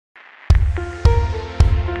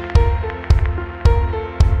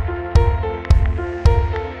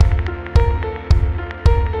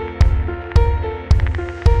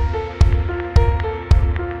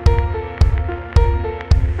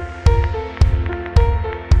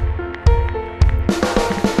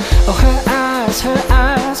Oh, her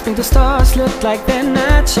eyes make the stars look like they're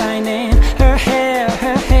not shining. Her hair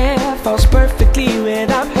falls perfectly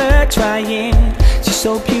without her trying. She's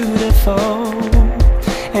so beautiful,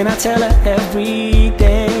 and I tell her every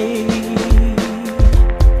day.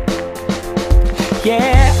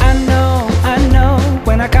 Yeah, I know,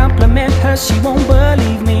 when I compliment her she won't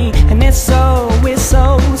believe me. And it's so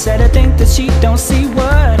sad to think that she don't see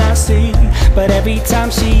what I see. But every time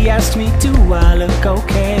she asks me, do I look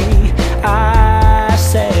okay, I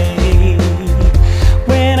say,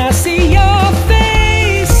 when I see your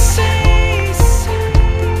face,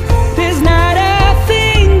 there's not a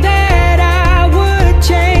thing that I would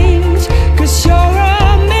change. 'Cause you're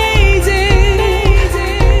amazing,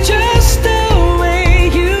 just the way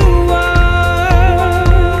you are.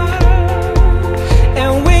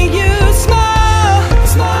 And when you smile,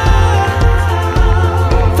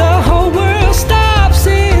 the whole world stops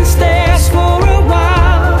and stares for a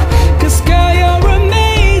while. 'Cause girl, you're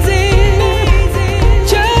amazing,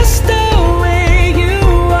 just the way you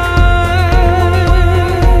are.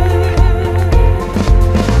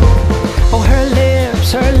 Oh, her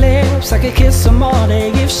lips, I could kiss them all day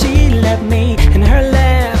if she let me. And her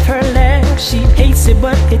laugh, she hates it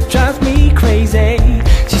but it drives me crazy.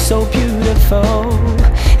 She's so beautiful,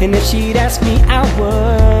 and if she'd ask me I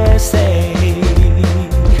would say,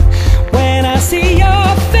 when I see your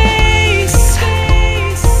face,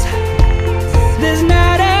 there's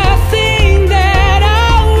not a thing that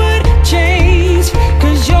I would change.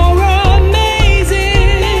 'Cause you're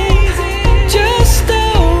amazing, just the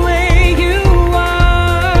way you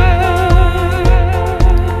are.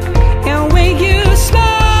 And when you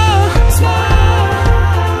smile,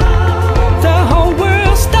 the whole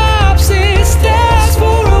world stops and stares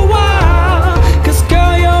for a while. 'Cause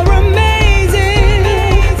girl, you're amazing,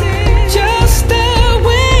 just the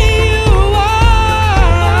way you are.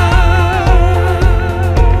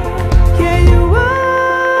 Yeah, you are.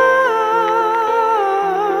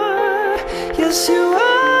 Yes, you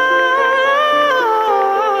are.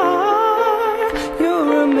 You're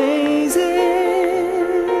amazing,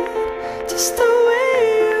 just the